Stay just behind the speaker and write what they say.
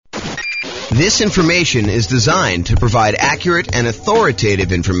This information is designed to provide accurate and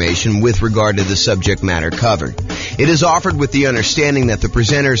authoritative information with regard to the subject matter covered. It is offered with the understanding that the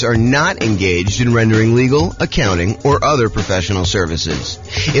presenters are not engaged in rendering legal, accounting, or other professional services.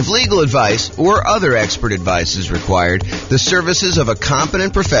 If legal advice or other expert advice is required, the services of a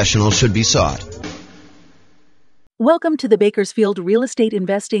competent professional should be sought. Welcome to the Bakersfield Real Estate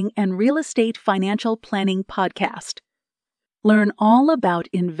Investing and Real Estate Financial Planning Podcast. Learn all about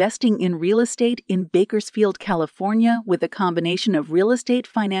investing in real estate in Bakersfield, California, with a combination of real estate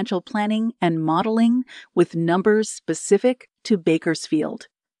financial planning and modeling with numbers specific to Bakersfield.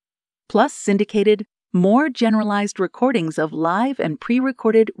 Plus syndicated, more generalized recordings of live and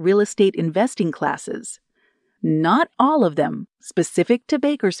pre-recorded real estate investing classes. Not all of them specific to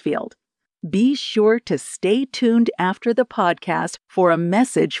Bakersfield. Be sure to stay tuned after the podcast for a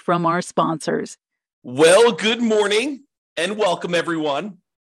message from our sponsors. Well, good morning. And welcome, everyone.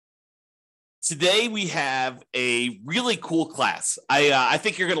 Today we have a really cool class. I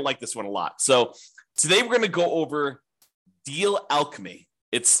think you're going to like this one a lot. So today we're going to go over Deal Alchemy.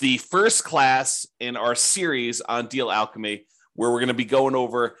 It's the first class in our series on Deal Alchemy, where we're going to be going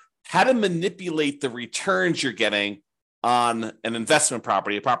over how to manipulate the returns you're getting on an investment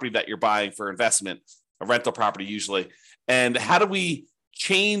property, a property that you're buying for investment, a rental property usually, and how do we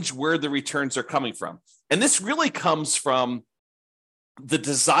change where the returns are coming from. And this really comes from the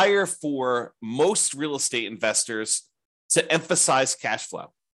desire for most real estate investors to emphasize cash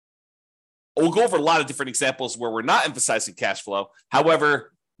flow. We'll go over a lot of different examples where we're not emphasizing cash flow.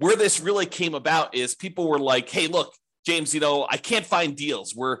 However, where this really came about is people were like, hey, look, James, I can't find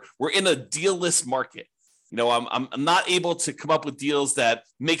deals. We're in a deal-less market. I'm not able to come up with deals that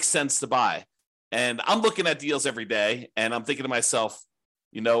make sense to buy. And I'm looking at deals every day and I'm thinking to myself,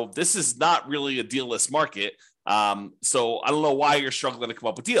 this is not really a deal-less market. So I don't know why you're struggling to come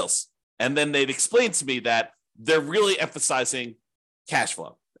up with deals. And then they'd explain to me that they're really emphasizing cash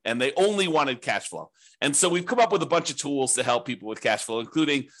flow and they only wanted cash flow. And so we've come up with a bunch of tools to help people with cash flow,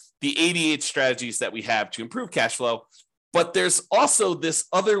 including the 88 strategies that we have to improve cash flow. But there's also this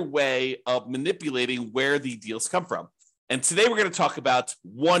other way of manipulating where the deals come from. And today we're going to talk about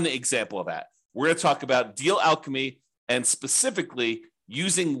one example of that. We're going to talk about Deal Alchemy and specifically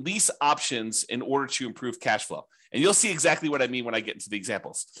using lease options in order to improve cash flow. And you'll see exactly what I mean when I get into the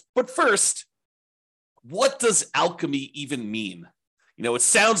examples. But first, what does alchemy even mean? It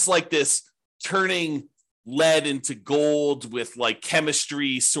sounds like this turning lead into gold with like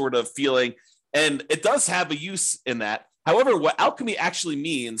chemistry sort of feeling. And it does have a use in that. However, what alchemy actually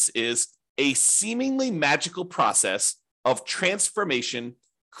means is a seemingly magical process of transformation,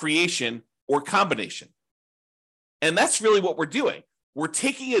 creation, or combination. And that's really what we're doing. We're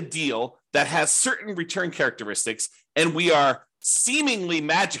taking a deal that has certain return characteristics, and we are seemingly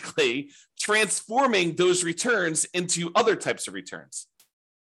magically transforming those returns into other types of returns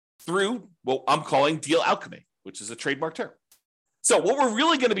through what I'm calling deal alchemy, which is a trademark term. So what we're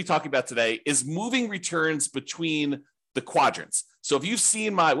really going to be talking about today is moving returns between the quadrants. So if you've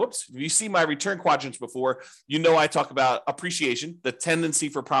seen my return quadrants before, I talk about appreciation, the tendency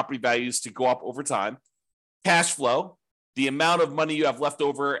for property values to go up over time, cash flow, the amount of money you have left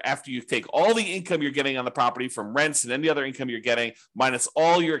over after you take all the income you're getting on the property from rents and any other income you're getting, minus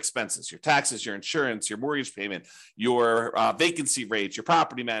all your expenses, your taxes, your insurance, your mortgage payment, your vacancy rates, your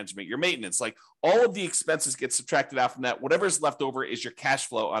property management, your maintenance, like all of the expenses get subtracted out from that. Whatever's left over is your cash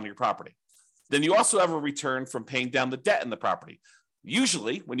flow on your property. Then you also have a return from paying down the debt in the property.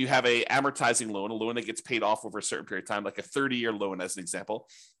 Usually when you have a amortizing loan, a loan that gets paid off over a certain period of time, like a 30-year loan as an example,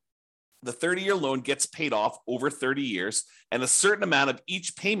 the 30-year loan gets paid off over 30 years, and a certain amount of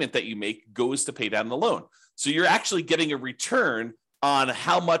each payment that you make goes to pay down the loan. So you're actually getting a return on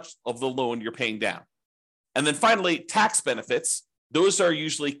how much of the loan you're paying down. And then finally, tax benefits. Those are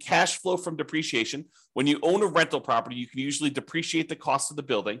usually cash flow from depreciation. When you own a rental property, you can usually depreciate the cost of the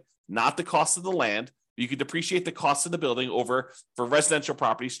building, not the cost of the land. You can depreciate the cost of the building over, for residential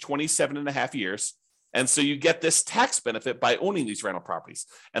properties, 27 and a half years. And so you get this tax benefit by owning these rental properties.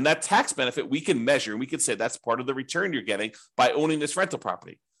 And that tax benefit we can measure, and we can say that's part of the return you're getting by owning this rental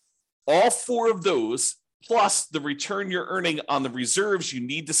property. All four of those, plus the return you're earning on the reserves you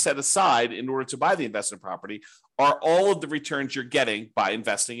need to set aside in order to buy the investment property, are all of the returns you're getting by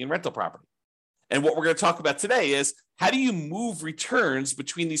investing in rental property. And what we're going to talk about today is how do you move returns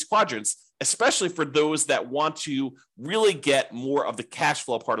between these quadrants, especially for those that want to really get more of the cash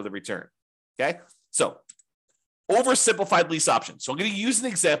flow part of the return. Okay. So oversimplified lease options. So I'm going to use an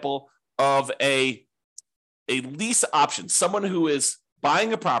example of a lease option, someone who is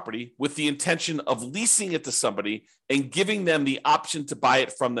buying a property with the intention of leasing it to somebody and giving them the option to buy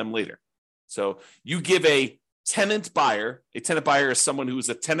it from them later. So you give a tenant buyer is someone who is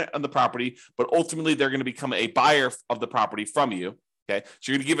a tenant on the property, but ultimately they're going to become a buyer of the property from you. Okay.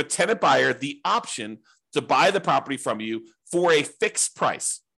 So you're going to give a tenant buyer the option to buy the property from you for a fixed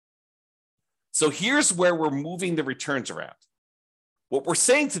price. So here's where we're moving the returns around. What we're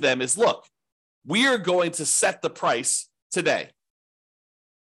saying to them is, look, we are going to set the price today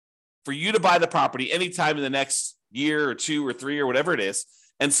for you to buy the property anytime in the next year or 2 or 3 or whatever it is.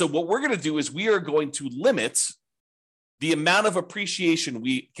 And so what we're going to do is we are going to limit the amount of appreciation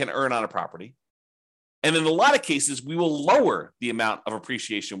we can earn on a property. And in a lot of cases, we will lower the amount of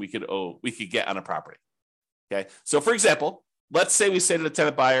appreciation we could get on a property. Okay. So for example, let's say we say to the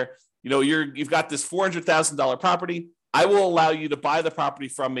tenant buyer, you've got this $400,000 property. I will allow you to buy the property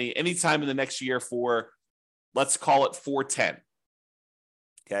from me anytime in the next year for, let's call it $410,000.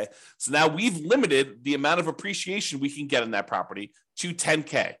 Okay. So now we've limited the amount of appreciation we can get on that property to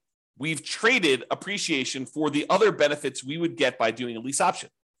 $10,000. We've traded appreciation for the other benefits we would get by doing a lease option.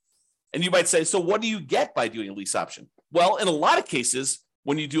 And you might say, so what do you get by doing a lease option? Well, in a lot of cases,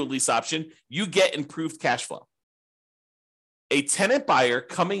 when you do a lease option, you get improved cash flow. A tenant buyer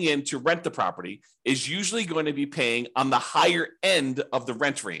coming in to rent the property is usually going to be paying on the higher end of the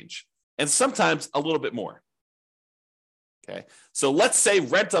rent range, and sometimes a little bit more. Okay. So let's say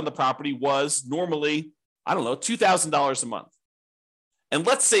rent on the property was normally, $2,000 a month. And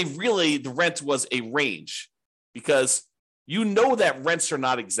let's say really the rent was a range, because that rents are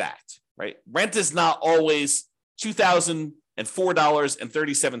not exact, right? Rent is not always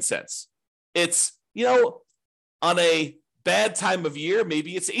 $2,004.37. It's, on a bad time of year,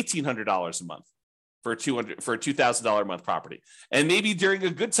 maybe it's $1,800 a month for a $2,000 a month property. And maybe during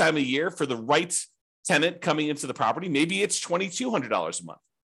a good time of year for the right tenant coming into the property, maybe it's $2,200 a month.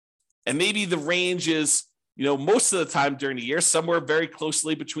 And maybe the range is, most of the time during the year, somewhere very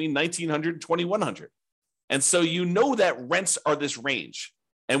closely between $1,900 and $2,100. And so that rents are this range.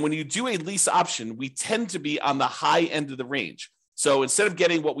 And when you do a lease option, we tend to be on the high end of the range. So instead of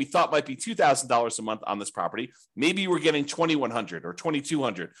getting what we thought might be $2,000 a month on this property, maybe we're getting $2,100 or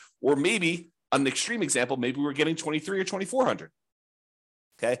 $2,200, or maybe an extreme example, maybe we're getting $2,300 or $2,400.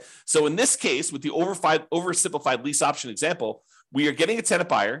 Okay. So in this case, with the oversimplified lease option example, we are getting a tenant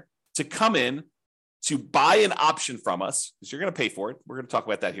buyer to come in to buy an option from us, because you're going to pay for it. We're going to talk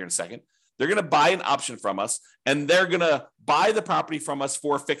about that here in a second. They're going to buy an option from us, and they're going to buy the property from us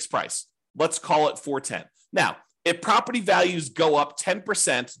for a fixed price. Let's call it $410,000. Now, if property values go up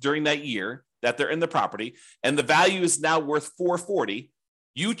 10% during that year that they're in the property, and the value is now worth $440,000,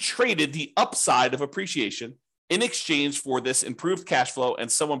 you traded the upside of appreciation in exchange for this improved cash flow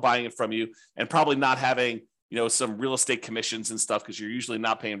and someone buying it from you, and probably not having some real estate commissions and stuff, because you're usually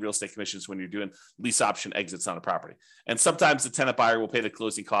not paying real estate commissions when you're doing lease option exits on a property. And sometimes the tenant buyer will pay the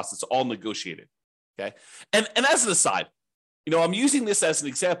closing costs. It's all negotiated. Okay. And as an aside, I'm using this as an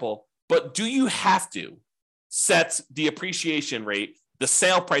example, but do you have to set the appreciation rate, the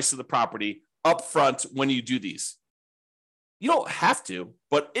sale price of the property up front when you do these? You don't have to,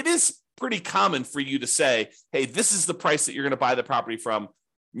 but it is pretty common for you to say, hey, this is the price that you're going to buy the property from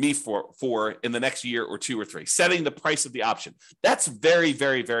me for in the next year or 2 or 3, setting the price of the option. That's very,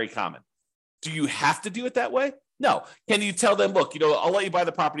 very, very common. Do you have to do it that way? No. Can you tell them, look, I'll let you buy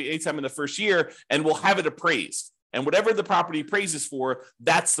the property anytime in the first year, and we'll have it appraised. And whatever the property appraises for,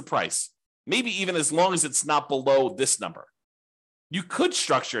 that's the price. Maybe even as long as it's not below this number. You could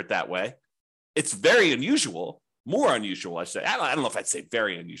structure it that way. It's very unusual, more unusual, I say. I don't know if I'd say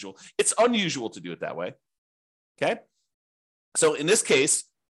very unusual. It's unusual to do it that way. Okay. So in this case,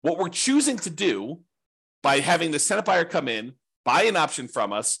 what we're choosing to do by having the tenant buyer come in, buy an option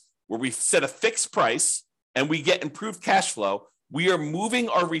from us, where we set a fixed price and we get improved cash flow, we are moving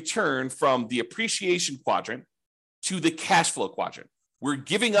our return from the appreciation quadrant to the cash flow quadrant. We're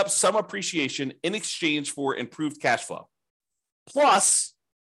giving up some appreciation in exchange for improved cash flow. Plus,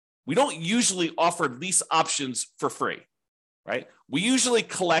 we don't usually offer lease options for free, right? We usually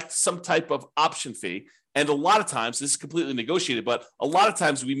collect some type of option fee. And a lot of times, this is completely negotiated, but a lot of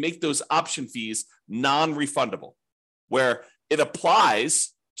times we make those option fees non-refundable, where it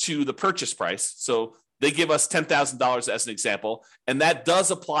applies to the purchase price. So they give us $10,000 as an example, and that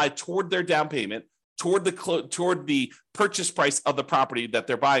does apply toward their down payment, toward the purchase price of the property that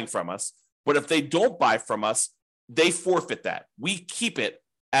they're buying from us. But if they don't buy from us, they forfeit that. We keep it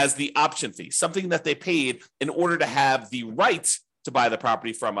as the option fee, something that they paid in order to have the right to buy the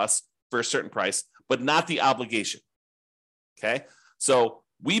property from us for a certain price, but not the obligation. Okay. So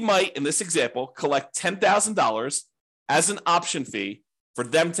we might, in this example, collect $10,000 as an option fee for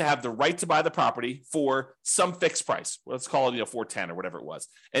them to have the right to buy the property for some fixed price. Let's call it, 410 or whatever it was.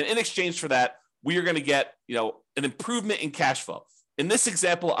 And in exchange for that, we are going to get, an improvement in cash flow. In this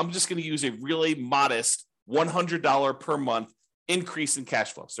example, I'm just going to use a really modest $100 per month increase in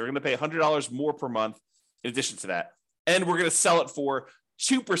cash flow. So we're going to pay $100 more per month in addition to that. And we're going to sell it for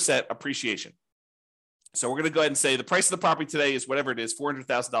 2% appreciation. So we're going to go ahead and say the price of the property today is whatever it is,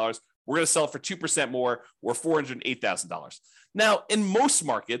 $400,000. We're going to sell it for 2% more, or $408,000. Now, in most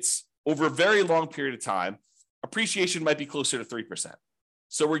markets, over a very long period of time, appreciation might be closer to 3%.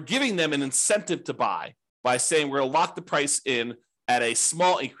 So we're giving them an incentive to buy by saying we're going to lock the price in at a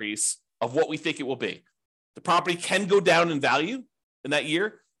small increase of what we think it will be. The property can go down in value in that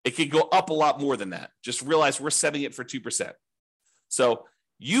year. It could go up a lot more than that. Just realize we're setting it for 2%. So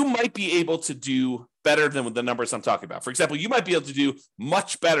you might be able to do better than the numbers I'm talking about. For example, you might be able to do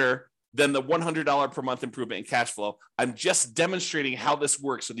much better than the $100 per month improvement in cash flow. I'm just demonstrating how this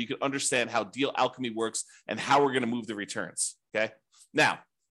works so that you can understand how Deal Alchemy works and how we're going to move the returns. Okay. Now,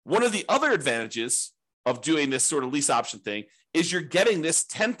 one of the other advantages of doing this sort of lease option thing is you're getting this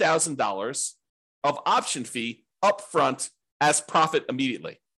 $10,000 of option fee upfront as profit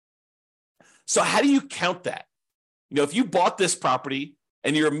immediately. So how do you count that? If you bought this property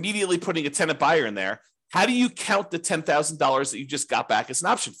and you're immediately putting a tenant buyer in there, how do you count the $10,000 that you just got back as an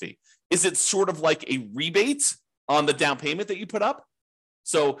option fee? Is it sort of like a rebate on the down payment that you put up?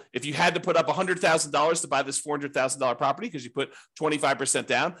 So if you had to put up $100,000 to buy this $400,000 property because you put 25%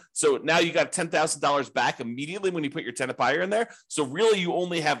 down, so now you got $10,000 back immediately when you put your tenant buyer in there. So really you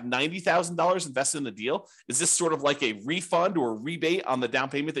only have $90,000 invested in the deal. Is this sort of like a refund or a rebate on the down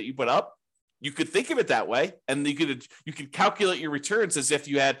payment that you put up? You could think of it that way, and you could calculate your returns as if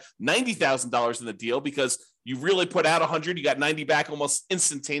you had $90,000 in the deal because you really put out 100, you got 90 back almost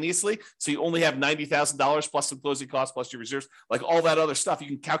instantaneously. So you only have $90,000 plus some closing costs plus your reserves, like all that other stuff. You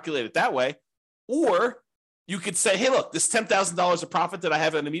can calculate it that way, or you could say, "Hey, look, this $10,000 of profit that I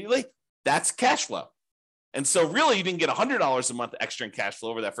have immediately, that's cash flow." And so really, you didn't get $100 a month extra in cash flow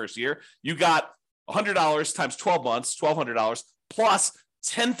over that first year. You got $100 times 12 months, $1,200 plus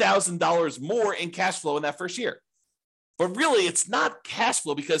 $10,000 more in cash flow in that first year. But really, it's not cash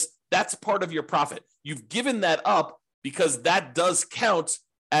flow because that's part of your profit. You've given that up because that does count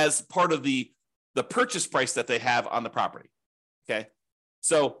as part of the purchase price that they have on the property. Okay.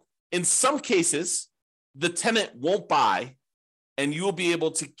 So in some cases, the tenant won't buy and you will be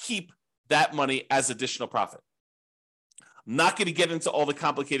able to keep that money as additional profit. I'm not going to get into all the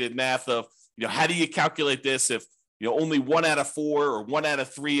complicated math of, how do you calculate this if only 1 out of 4 or 1 out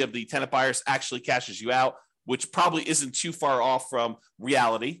of 3 of the tenant buyers actually cashes you out, which probably isn't too far off from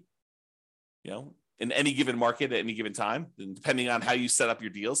reality, in any given market at any given time, and depending on how you set up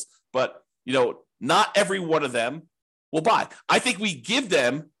your deals. But, not every one of them will buy. I think we give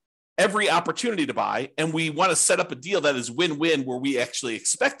them every opportunity to buy, and we want to set up a deal that is win-win where we actually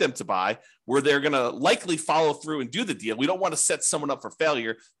expect them to buy, where they're going to likely follow through and do the deal. We don't want to set someone up for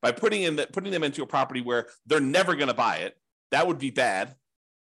failure by putting them into a property where they're never going to buy it. That would be bad.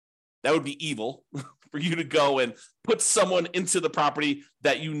 That would be evil for you to go and put someone into the property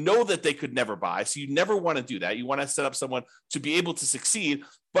that that they could never buy. So you never want to do that. You want to set up someone to be able to succeed,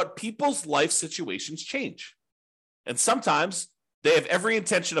 but people's life situations change. And sometimes they have every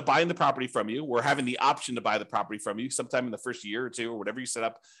intention of buying the property from you or having the option to buy the property from you sometime in the first year or two or whatever you set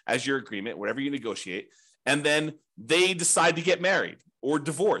up as your agreement, whatever you negotiate. And then they decide to get married or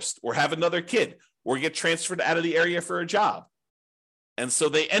divorced or have another kid or get transferred out of the area for a job. And so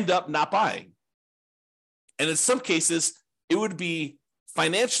they end up not buying. And in some cases, it would be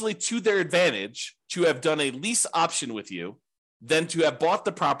financially to their advantage to have done a lease option with you than to have bought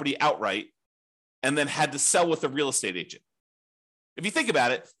the property outright and then had to sell with a real estate agent. If you think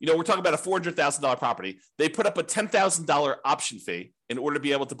about it, we're talking about a $400,000 property. They put up a $10,000 option fee in order to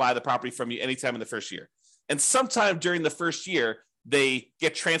be able to buy the property from you anytime in the first year. And sometime during the first year, they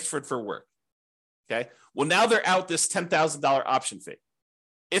get transferred for work. Okay. Well, now they're out this $10,000 option fee.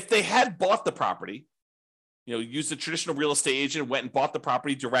 If they had bought the property, used a traditional real estate agent, went and bought the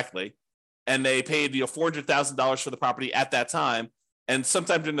property directly, and they paid $400,000 for the property at that time, and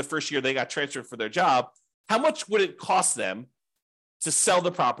sometime during the first year they got transferred for their job, how much would it cost them to sell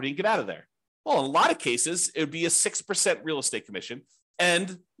the property and get out of there? Well, in a lot of cases, it would be a 6% real estate commission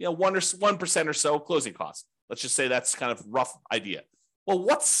and 1% or so closing costs. Let's just say that's kind of rough idea. Well,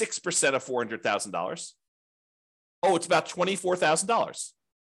 what's 6% of $400,000? Oh, it's about $24,000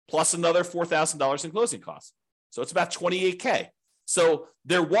 plus another $4,000 in closing costs. So it's about $28K. So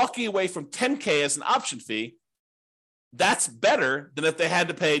they're walking away from $10K as an option fee. That's better than if they had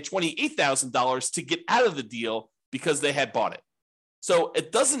to pay $28,000 to get out of the deal because they had bought it. So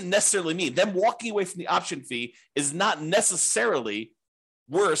it doesn't necessarily mean them walking away from the option fee is not necessarily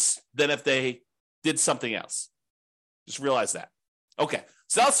worse than if they did something else. Just realize that. Okay,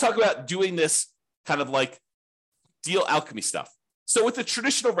 so now let's talk about doing this kind of like deal alchemy stuff. So with the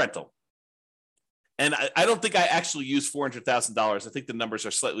traditional rental, and I don't think I actually use $400,000. I think the numbers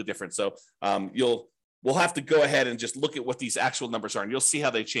are slightly different. So we'll have to go ahead and just look at what these actual numbers are, and you'll see how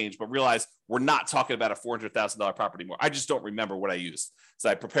they change. But realize we're not talking about a $400,000 property anymore. I just don't remember what I used. So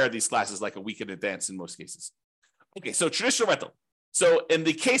I prepared these classes like a week in advance in most cases. Okay, so traditional rental. So in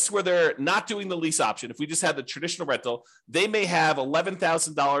the case where they're not doing the lease option, if we just had the traditional rental, they may have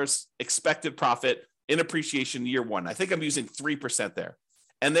 $11,000 expected profit in appreciation year one. I think I'm using 3% there.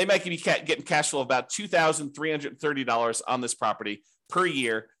 And they might be getting cash flow of about $2,330 on this property per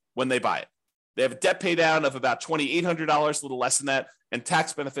year when they buy it. They have a debt pay down of about $2,800, a little less than that, and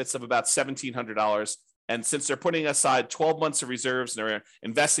tax benefits of about $1,700. And since they're putting aside 12 months of reserves and they're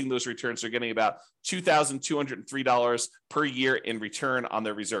investing those returns, they're getting about $2,203 per year in return on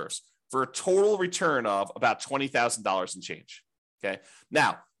their reserves for a total return of about $20,000 and change. Okay.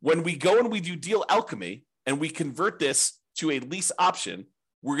 Now, when we go and we do deal alchemy and we convert this to a lease option,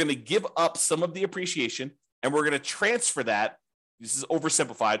 we're going to give up some of the appreciation and we're going to transfer that. This is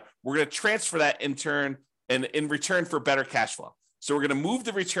oversimplified. We're going to transfer that in turn and in return for better cash flow. So we're going to move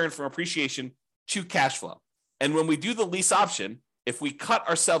the return from appreciation to cash flow. And when we do the lease option, if we cut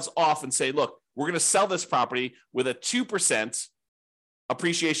ourselves off and say, look, we're going to sell this property with a 2%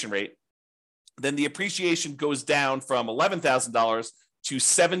 appreciation rate, then the appreciation goes down from $11,000 to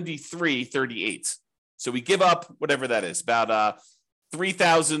 $73,338. So we give up whatever that is, about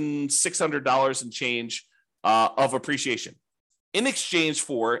 $3,600 and change of appreciation. In exchange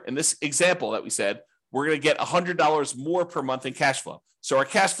for, in this example that we said, we're going to get $100 more per month in cash flow. So our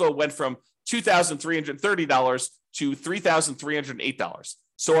cash flow went from $2,330 to $3,308.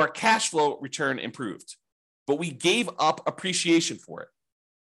 So our cash flow return improved, but we gave up appreciation for it.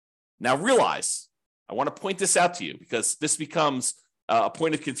 Now realize, I want to point this out to you because this becomes a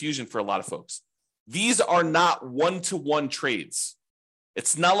point of confusion for a lot of folks. These are not one-to-one trades.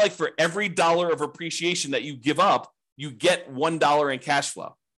 It's not like for every dollar of appreciation that you give up, you get $1 in cash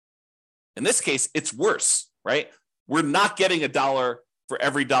flow. In this case, it's worse, right? We're not getting $1 for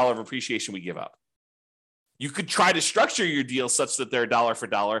every dollar of appreciation we give up. You could try to structure your deal such that they're dollar for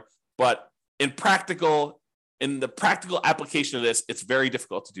dollar, but in the practical application of this, it's very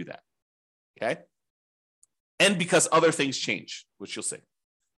difficult to do that. Okay. And because other things change, which you'll see.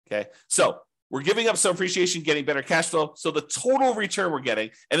 Okay. So we're giving up some appreciation, getting better cash flow. So the total return we're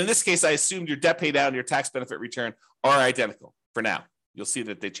getting, and in this case, I assumed your debt pay down and your tax benefit return are identical for now. You'll see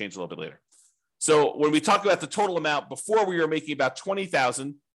that they change a little bit later. So when we talk about the total amount, before we were making about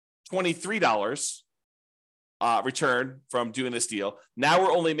 $20,023 return from doing this deal. Now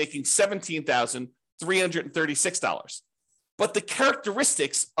we're only making $17,336. But the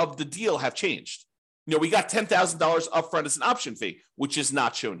characteristics of the deal have changed. You know, we got $10,000 upfront as an option fee, which is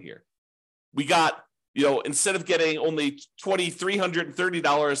not shown here. We got, you know, instead of getting only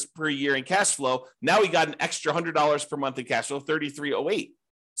 $2,330 per year in cash flow, now we got an extra $100 per month in cash flow, $3,308.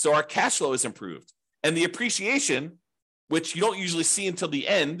 So our cash flow is improved. And the appreciation, which you don't usually see until the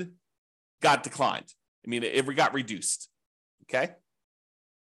end, got declined. I mean, it got reduced. Okay?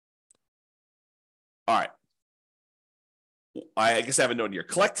 All right. I guess I have a note here.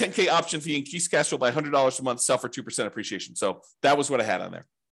 Collect $10K option fee, increase cash flow by $100 a month, sell for 2% appreciation. So that was what I had on there.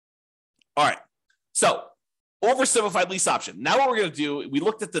 All right. So oversimplified lease option. Now what we're going to do, we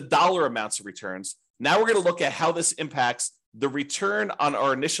looked at the dollar amounts of returns. Now we're going to look at how this impacts the return on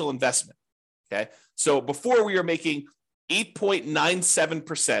our initial investment. Okay. So before we were making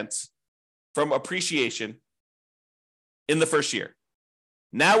 8.97% from appreciation in the first year.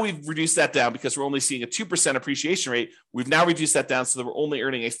 Now we've reduced that down because we're only seeing a 2% appreciation rate. We've now reduced that down so that we're only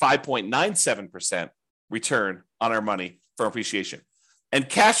earning a 5.97% return on our money from appreciation. And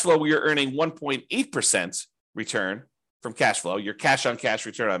cash flow, we are earning 1.8% return from cash flow, your cash on cash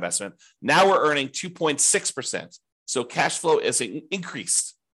return on investment. Now we're earning 2.6%. So cash flow is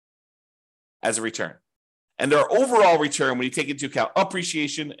increased as a return. And our overall return, when you take into account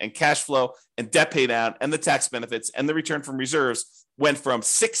appreciation and cash flow and debt pay down and the tax benefits and the return from reserves, went from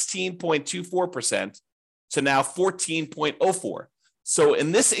 16.24% to now 14.04%. So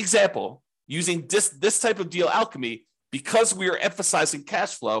in this example, using this type of deal alchemy, because we are emphasizing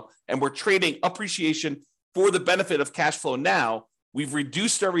cash flow and we're trading appreciation for the benefit of cash flow now, we've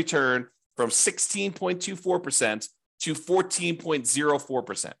reduced our return from 16.24% to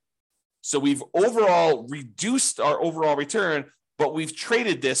 14.04%. So we've overall reduced our overall return, but we've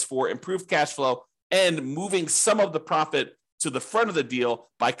traded this for improved cash flow and moving some of the profit to the front of the deal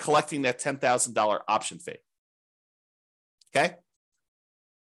by collecting that $10,000 option fee. Okay?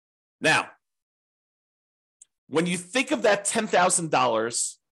 Now, when you think of that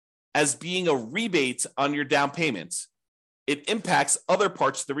 $10,000 as being a rebate on your down payment, it impacts other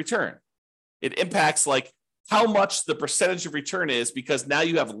parts of the return. It impacts like how much the percentage of return is, because now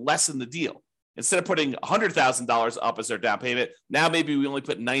you have less in the deal. Instead of putting $100,000 up as our down payment, now maybe we only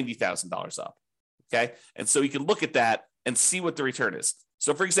put $90,000 up. Okay. And so you can look at that and see what the return is.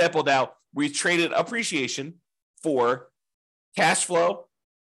 So for example, now we traded appreciation for cash flow,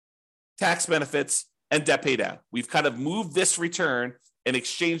 tax benefits, and debt pay down. We've kind of moved this return and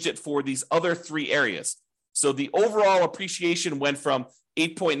exchanged it for these other three areas. So the overall appreciation went from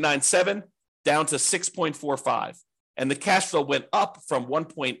 8.97 down to 6.45. And the cash flow went up from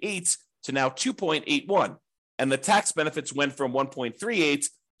 1.8 to now 2.81. And the tax benefits went from 1.38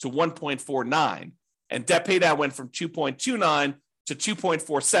 to 1.49. And debt pay down went from 2.29 to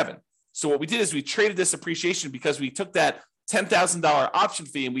 2.47. So what we did is we traded this appreciation because we took that $10,000 option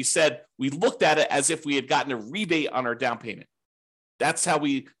fee and we looked at it as if we had gotten a rebate on our down payment. That's how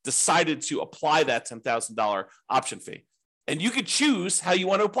we decided to apply that $10,000 option fee. And you could choose how you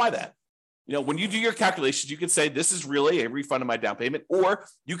want to apply that. You know, when you do your calculations, you could say, this is really a refund of my down payment, or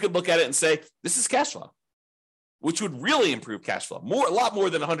you could look at it and say, this is cash flow, which would really improve cash flow, a lot more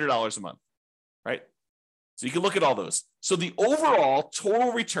than $100 a month, right? So you can look at all those. So the overall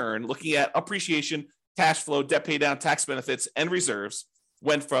total return, looking at appreciation, cash flow, debt pay down, tax benefits, and reserves,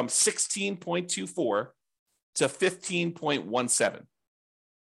 went from 16.24 to 15.17.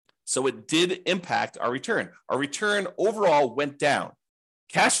 So it did impact our return. Our return overall went down.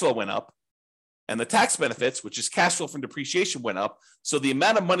 Cash flow went up, and the tax benefits, which is cash flow from depreciation, went up. So the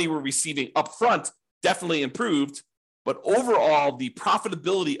amount of money we're receiving upfront definitely improved, but overall, the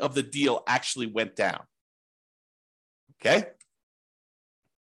profitability of the deal actually went down. Okay?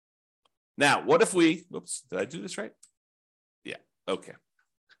 Now, what if we, did I do this right? Yeah, okay.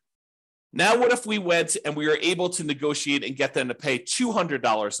 Now, what if we went and we were able to negotiate and get them to pay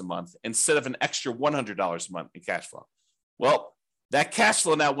 $200 a month instead of an extra $100 a month in cash flow? Well, that cash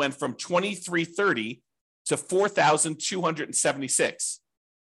flow now went from $2,330 to $4,276.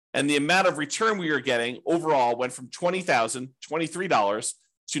 And the amount of return we were getting overall went from $23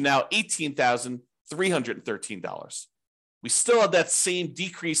 to now $18,313. We still had that same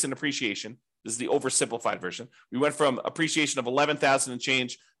decrease in appreciation. This is the oversimplified version. We went from appreciation of $11,000 and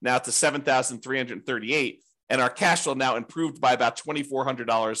change now to $7,338. And our cash flow now improved by about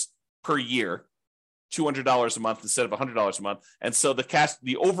 $2,400 per year, $200 a month instead of $100 a month. And so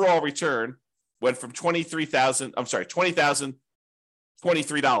the overall return went from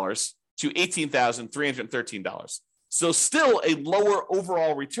 $20,023 to $18,313. So still a lower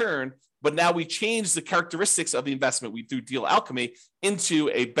overall return, but now we changed the characteristics of the investment we through Deal Alchemy into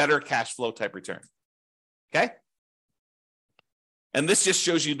a better cash flow type return. Okay? And this just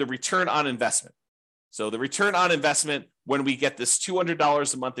shows you the return on investment. So the return on investment, when we get this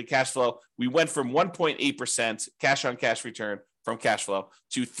 $200 a month in cash flow, we went from 1.8% cash on cash return from cash flow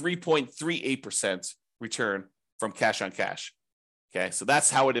to 3.38% return from cash on cash. Okay, so that's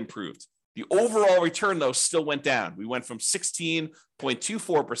how it improved. The overall return, though, still went down. We went from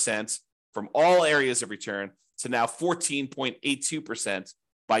 16.24% from all areas of return to now 14.82%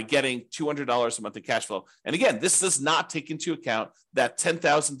 by getting $200 a month in cash flow. And again, this does not take into account that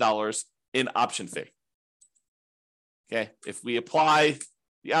 $10,000 in option fee. Okay, if we apply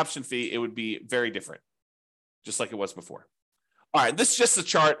the option fee, it would be very different, just like it was before. All right, this is just a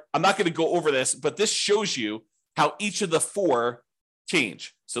chart. I'm not going to go over this, but this shows you how each of the four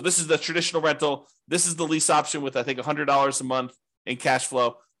change. So this is the traditional rental. This is the lease option with, I think, $100 a month in cash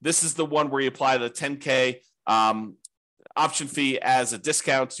flow. This is the one where you apply the $10K option fee as a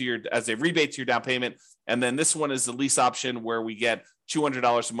discount to as a rebate to your down payment. And then this one is the lease option where we get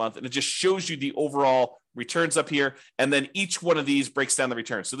 $200 a month. And it just shows you the overall returns up here. And then each one of these breaks down the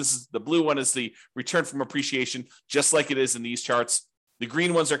return. So this is the blue one is the return from appreciation, just like it is in these charts. The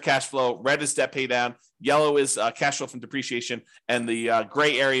green ones are cash flow. Red is debt pay down. Yellow is cash flow from depreciation. And the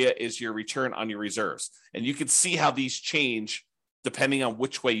gray area is your return on your reserves. And you can see how these change depending on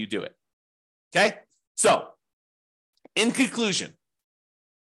which way you do it. Okay? So, in conclusion,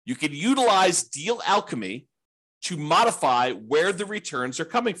 you can utilize Deal Alchemy to modify where the returns are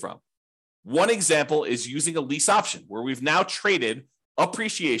coming from. One example is using a lease option, where we've now traded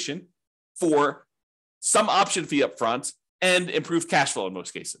appreciation for some option fee up front and improved cash flow in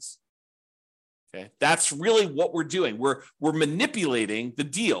most cases. Okay, that's really what we're doing. We're manipulating the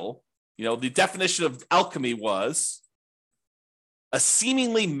deal. You know, the definition of alchemy was a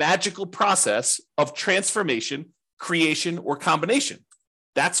seemingly magical process of transformation creation, or combination.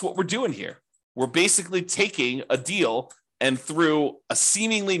 That's what we're doing here. We're basically taking a deal and through a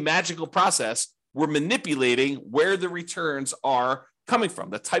seemingly magical process, we're manipulating where the returns are coming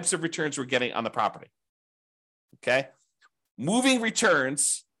from, the types of returns we're getting on the property. Okay? Moving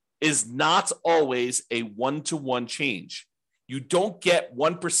returns is not always a one-to-one change. You don't get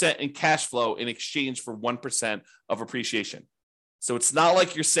 1% in cash flow in exchange for 1% of appreciation. So it's not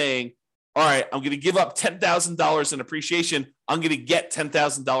like you're saying, all right, I'm going to give up $10,000 in appreciation. I'm going to get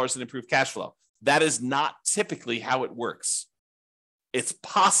 $10,000 in improved cash flow. That is not typically how it works. It's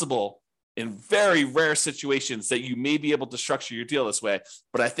possible in very rare situations that you may be able to structure your deal this way,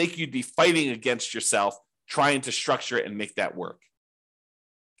 but I think you'd be fighting against yourself trying to structure it and make that work.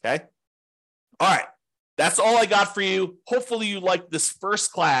 Okay? All right. That's all I got for you. Hopefully you liked this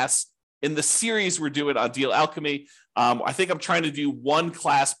first class in the series we're doing on Deal Alchemy. I think I'm trying to do one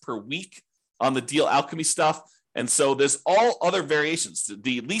class per week on the Deal Alchemy stuff. And so there's all other variations.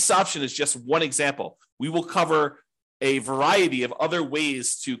 The lease option is just one example. We will cover a variety of other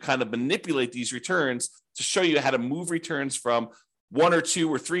ways to kind of manipulate these returns to show you how to move returns from 1 or 2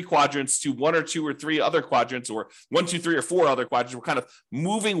 or 3 quadrants to 1 or 2 or 3 other quadrants, or 1, 2, 3 or 4 other quadrants. We're kind of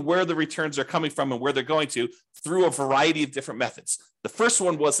moving where the returns are coming from and where they're going to through a variety of different methods. The first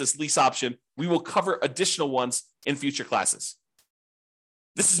one was this lease option. We will cover additional ones in future classes.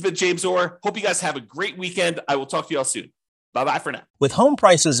 This has been James Orr. Hope you guys have a great weekend. I will talk to you all soon. Bye-bye for now. With home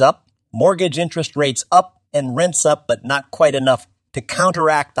prices up, mortgage interest rates up, and rents up but not quite enough to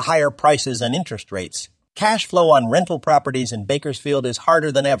counteract the higher prices and interest rates, cash flow on rental properties in Bakersfield is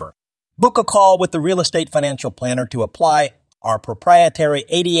harder than ever. Book a call with the Real Estate Financial Planner to apply our proprietary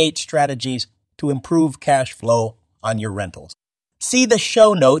 88 strategies to improve cash flow on your rentals. See the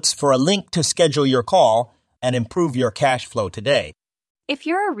show notes for a link to schedule your call and improve your cash flow today. If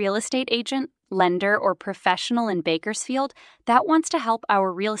you're a real estate agent, lender, or professional in Bakersfield that wants to help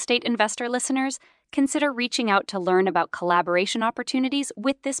our real estate investor listeners, consider reaching out to learn about collaboration opportunities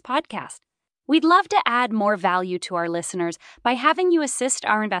with this podcast. We'd love to add more value to our listeners by having you assist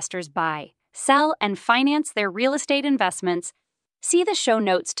our investors buy, sell, and finance their real estate investments. See the show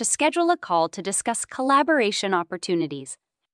notes to schedule a call to discuss collaboration opportunities.